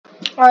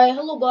Alright,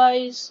 hello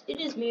guys, it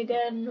is me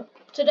again.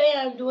 Today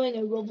I'm doing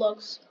a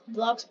Roblox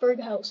Bloxburg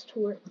house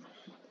tour.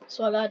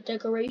 So I got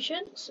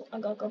decorations, I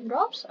got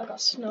gumdrops, I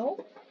got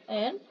snow,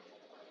 and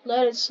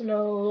let it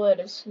snow, let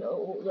it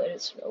snow, let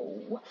it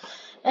snow.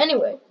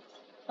 Anyway,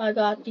 I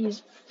got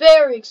these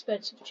very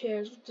expensive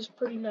chairs with this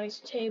pretty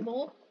nice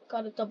table.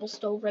 Got a double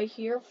stove right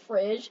here,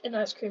 fridge, an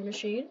ice cream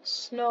machine,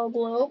 snow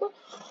globe.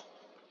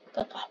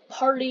 Got the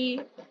party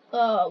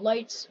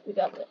lights, we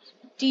got the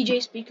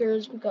DJ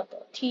speakers, we got the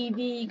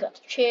TV, got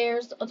the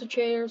chairs, the other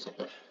chairs.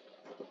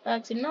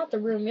 Actually, not the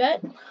room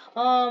yet.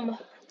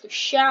 The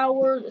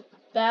shower, the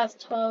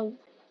bathtub,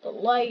 the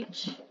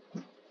light.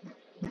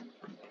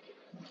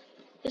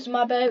 This is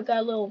my bed. Got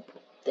a little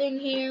thing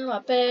here. My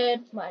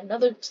bed, my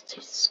another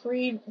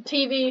screen,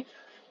 TV,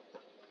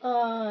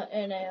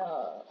 and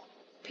a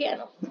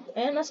piano.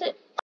 And that's it.